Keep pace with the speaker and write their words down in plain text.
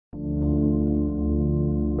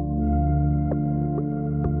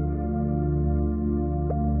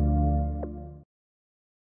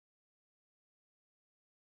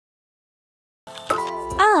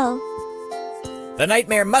The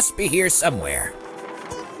nightmare must be here somewhere.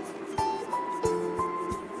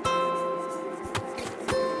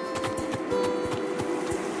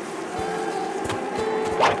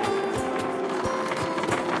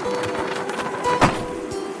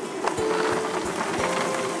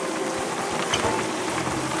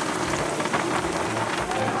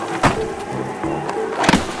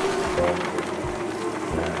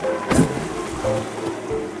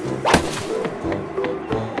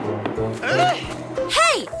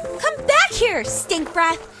 Stink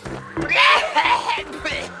breath.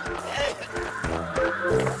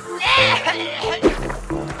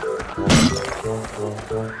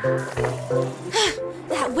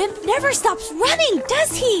 That wimp never stops running,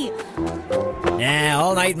 does he? Nah,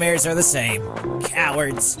 all nightmares are the same.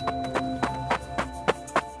 Cowards.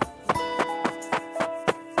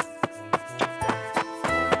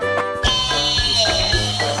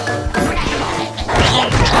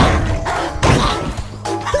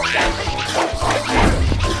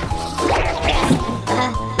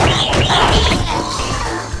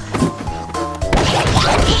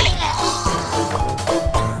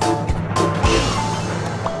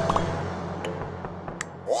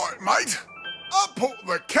 Mate, I put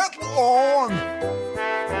the kettle on.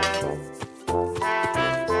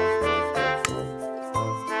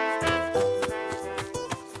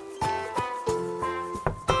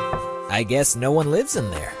 I guess no one lives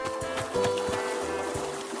in there.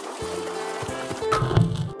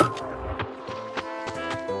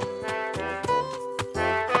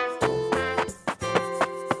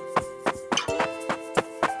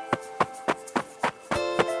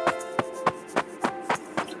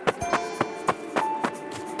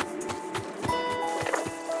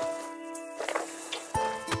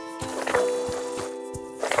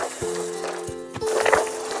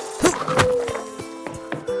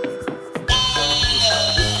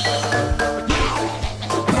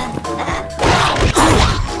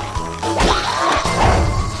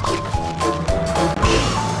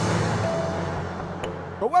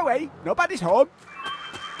 Don't worry, nobody's home.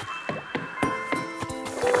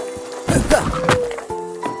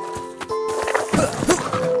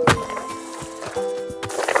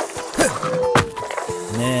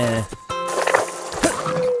 Nah.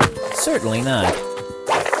 Certainly not.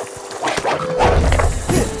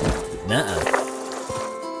 Nuh-uh.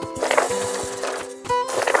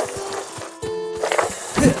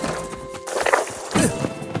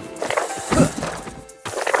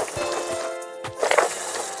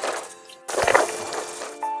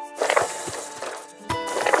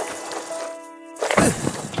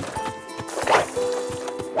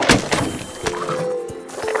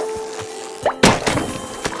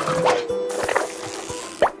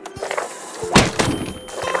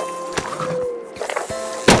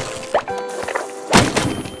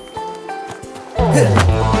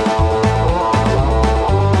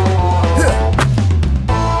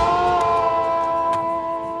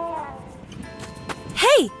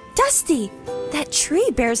 Hey, Dusty! That tree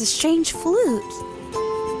bears a strange flute.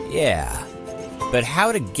 Yeah, but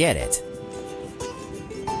how to get it?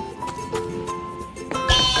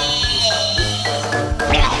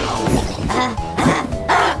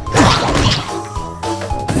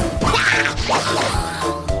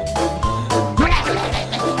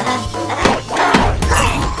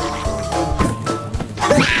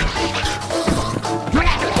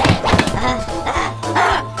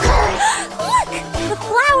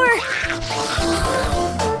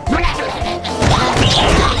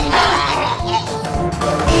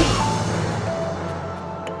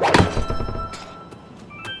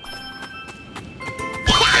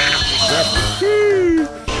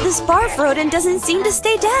 This barf rodent doesn't seem to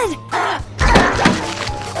stay dead.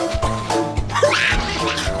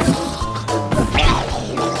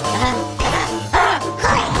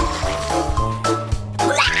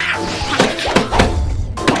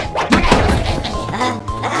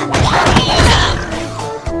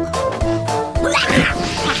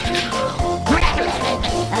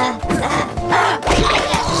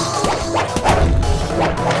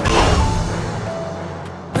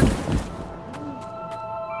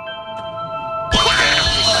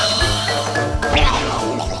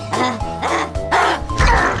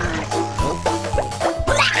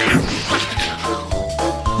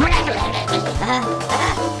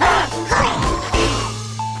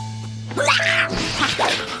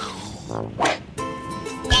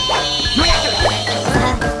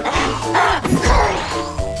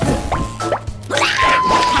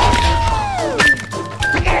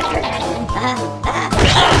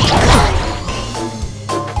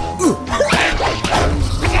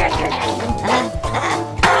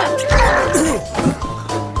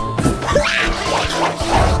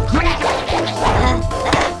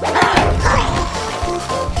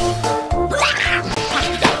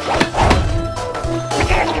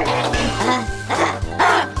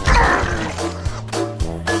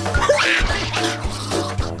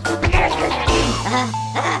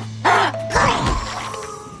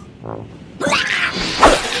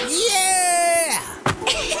 Yeah!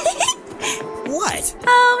 What?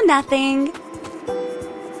 Oh, nothing.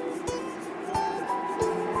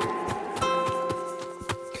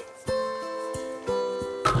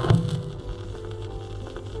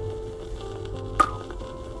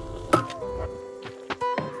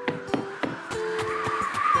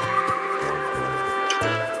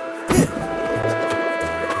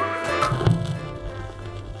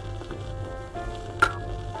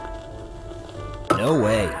 No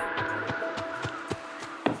way.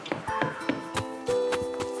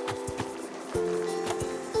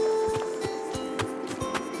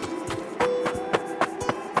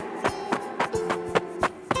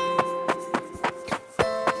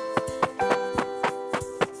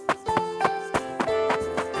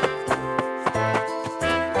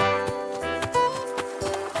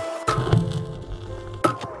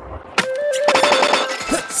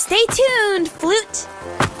 Stay tuned, flute.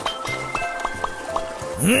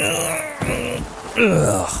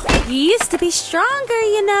 Ugh. You used to be stronger,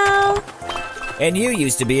 you know. And you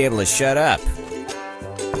used to be able to shut up.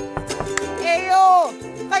 Hey, yo!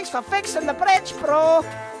 Thanks for fixing the bridge, bro.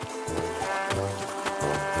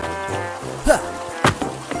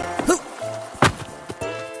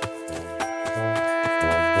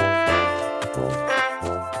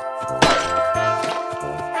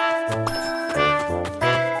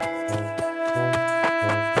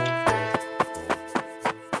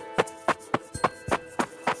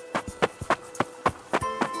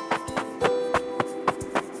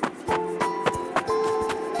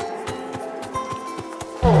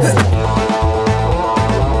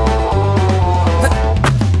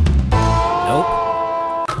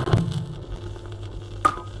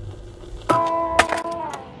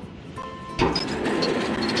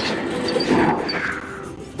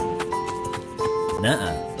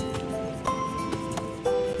 Nuh-uh.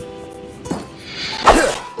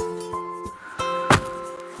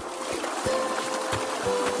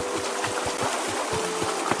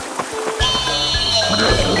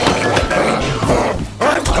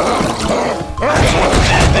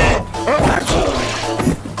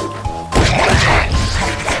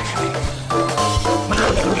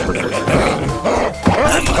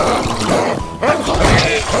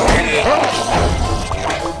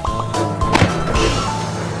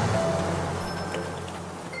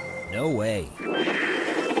 No way.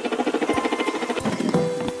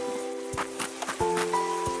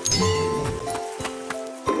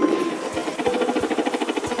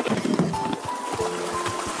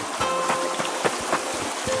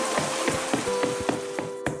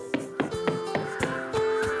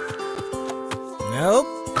 Nope.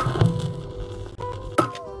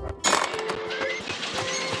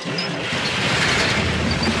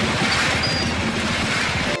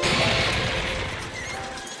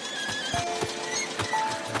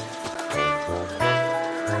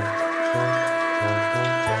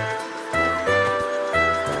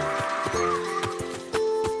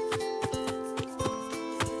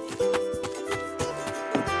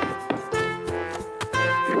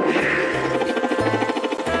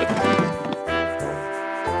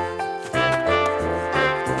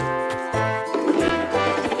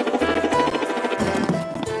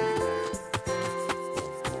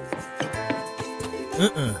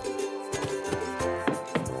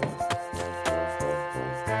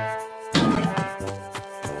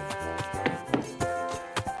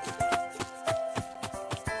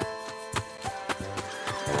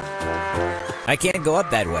 I can't go up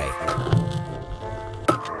that way.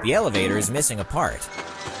 The elevator is missing a part.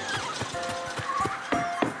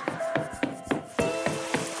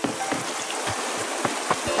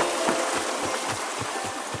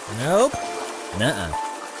 Nope. Nuh-uh.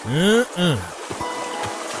 Mm-mm.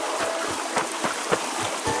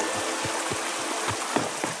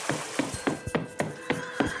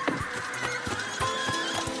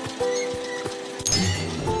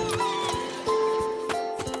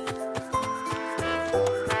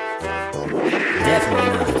 Definitely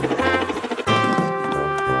not.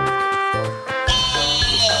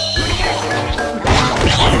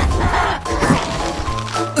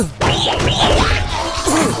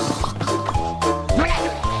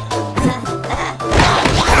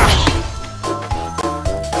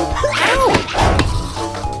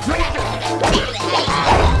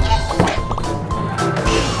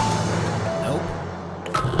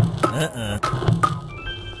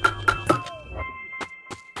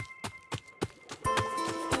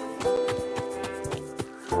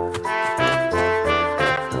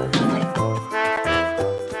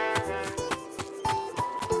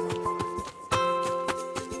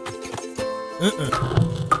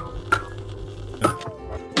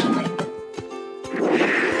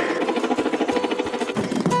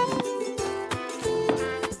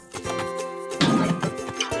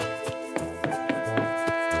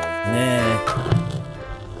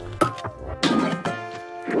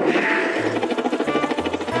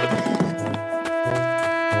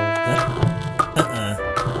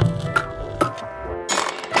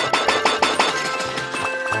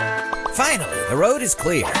 road is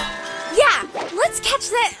clear. Yeah, let's catch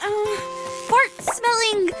that,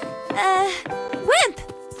 fart-smelling, wimp.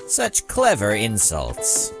 Such clever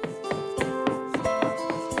insults.